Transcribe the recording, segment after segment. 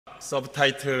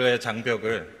서브타이틀의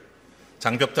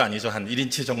장벽도 아니죠. 한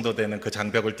 1인치 정도 되는 그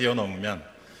장벽을 뛰어넘으면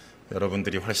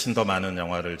여러분들이 훨씬 더 많은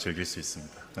영화를 즐길 수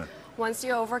있습니다. Once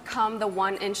you overcome the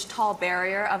 1-inch tall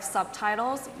barrier of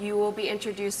subtitles, you will be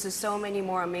introduced to so many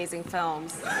more amazing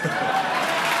films.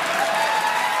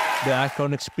 The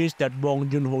iconic speech that Bong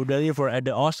Joon-ho delivered at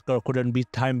the Oscar couldn't be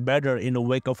timed better in the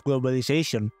wake of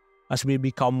globalization, as we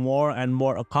become more and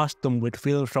more accustomed with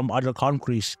films from other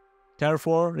countries,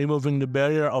 therefore removing the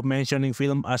barrier of mentioning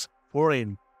film as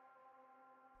foreign.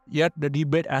 Yet the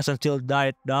debate hasn't still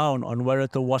died down on whether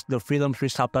to watch the films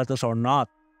with subtitles or not.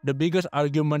 The biggest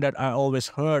argument that I always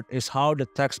heard is how the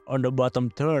text on the bottom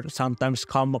third sometimes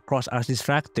come across as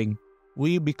distracting.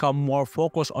 We become more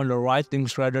focused on the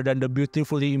writings rather than the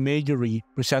beautiful imagery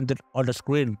presented on the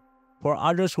screen. For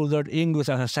others who learned English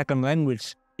as a second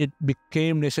language, it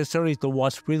became necessary to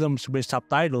watch films with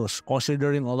subtitles,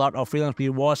 considering a lot of films we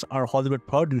watch are Hollywood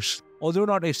produced. Although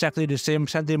not exactly the same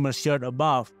sentiments shared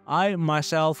above, I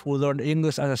myself, who learned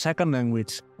English as a second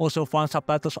language, also found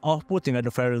subtitles off-putting at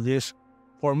the very least.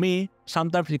 For me,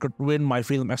 sometimes it could ruin my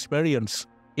film experience.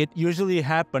 It usually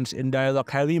happens in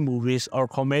dialogue-heavy movies or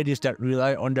comedies that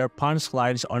rely on their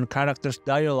punchlines on characters'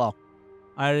 dialogue.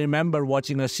 I remember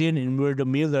watching a scene in We're the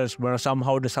Millers where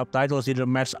somehow the subtitles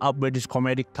didn't match up with this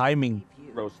comedic timing.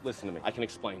 Rose, listen to me. I can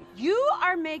explain. You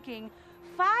are making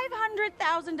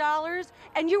 $500,000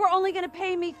 and you were only going to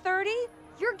pay me 30?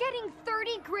 You're getting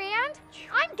 30 grand?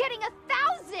 I'm getting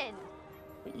 1,000.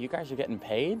 You guys are getting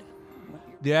paid?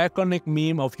 The iconic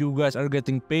meme of "you guys are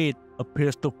getting paid"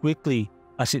 appears too quickly,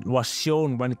 as it was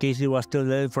shown when Casey was still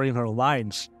delivering her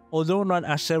lines. Although not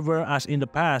as severe as in the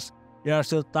past, there are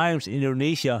still times in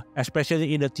Indonesia,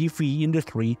 especially in the TV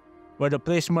industry, where the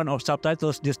placement of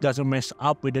subtitles just doesn't match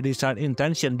up with the desired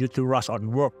intention due to rush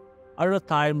on work. Other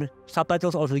times,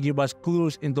 subtitles also give us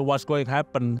clues into what's going to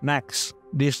happen next.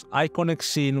 This iconic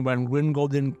scene when Green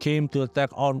Goblin came to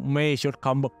attack Aunt May should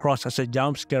come across as a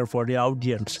jump scare for the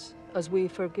audience. As we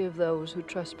forgive those who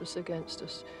trespass against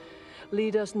us,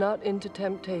 lead us not into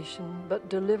temptation, but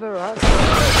deliver us.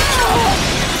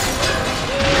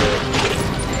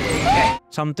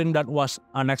 Something that was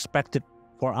unexpected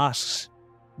for us,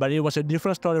 but it was a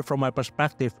different story from my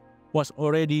perspective, was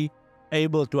already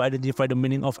able to identify the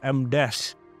meaning of M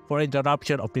dash for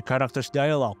interruption of the character's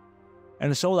dialogue.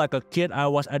 And so like a kid I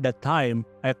was at that time,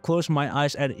 I closed my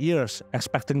eyes and ears,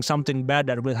 expecting something bad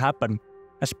that will happen,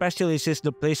 especially since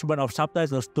the placement of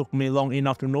subtitles took me long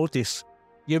enough to notice,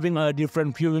 giving a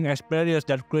different viewing experience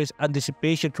that creates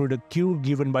anticipation through the cue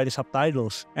given by the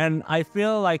subtitles. And I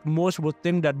feel like most would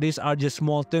think that these are just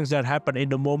small things that happen in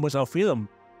the moments of film.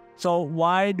 So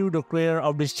why do the creator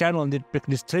of this channel nitpick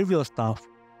this trivial stuff?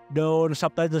 Don't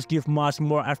subtitles give much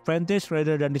more advantage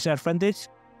rather than disadvantage?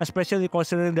 Especially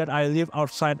considering that I live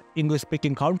outside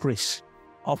English-speaking countries.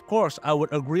 Of course, I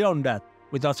would agree on that.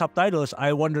 Without subtitles,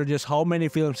 I wonder just how many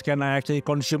films can I actually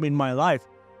consume in my life,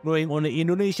 knowing only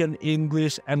Indonesian,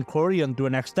 English, and Korean to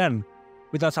an extent.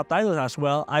 Without subtitles as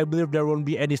well, I believe there won't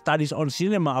be any studies on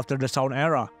cinema after the sound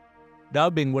era.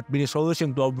 Dubbing would be the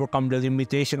solution to overcome the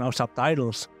limitation of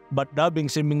subtitles, but dubbing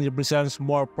seemingly presents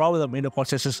more problem in the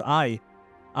consensus eye.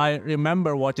 I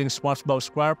remember watching SpongeBob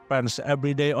SquarePants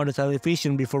every day on the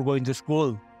television before going to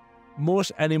school.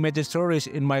 Most animated stories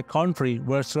in my country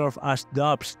were served as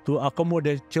dubs to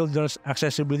accommodate children's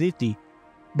accessibility,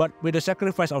 but with the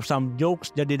sacrifice of some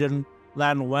jokes that didn't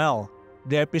land well.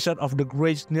 The episode of The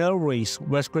Great Snail Race,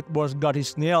 where Squidward got his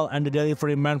snail and the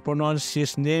delivery man pronounced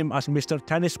his name as Mr.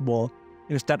 Tennis Ball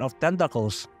instead of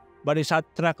tentacles, but it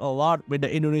sidetracked a lot with the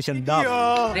Indonesian dub.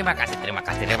 Terima kasih.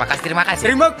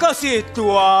 Terima kasih,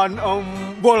 Tuan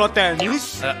bola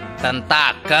tenis.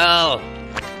 Tentakel.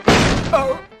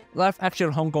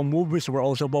 Live-action Hong Kong movies were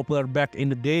also popular back in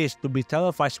the days to be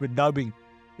televised with dubbing.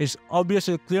 It's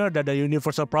obviously clear that the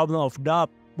universal problem of dub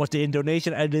was the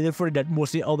intonation and delivery that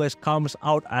mostly always comes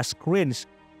out as cringe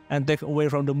and takes away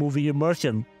from the movie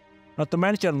immersion. Not to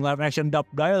mention, live-action dub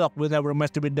dialogue will never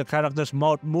match with the character's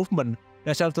mouth movement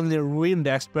that certainly ruin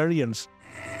the experience.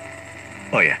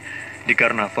 Oh ya, di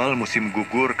karnaval musim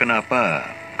gugur kenapa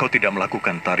kau tidak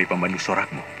melakukan tari pemandu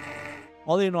sorakmu?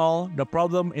 All in all, the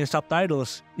problem in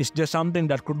subtitles is just something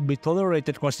that could be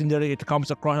tolerated considering it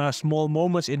comes across as small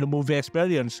moments in the movie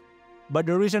experience. But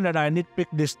the reason that I nitpick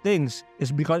these things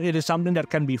is because it is something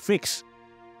that can be fixed.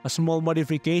 A small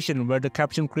modification where the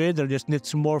caption creator just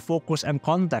needs more focus and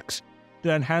context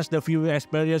to enhance the viewing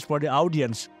experience for the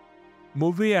audience.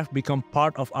 Movies have become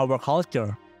part of our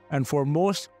culture, and for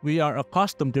most, we are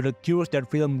accustomed to the cues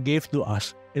that film gave to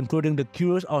us, including the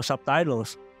cues of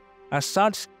subtitles. As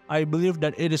such, I believe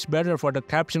that it is better for the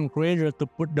caption creator to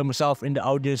put themselves in the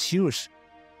audience's shoes.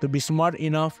 to be smart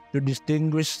enough to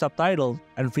distinguish subtitle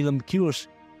and film cues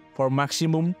for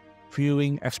maximum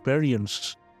viewing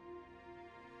experience.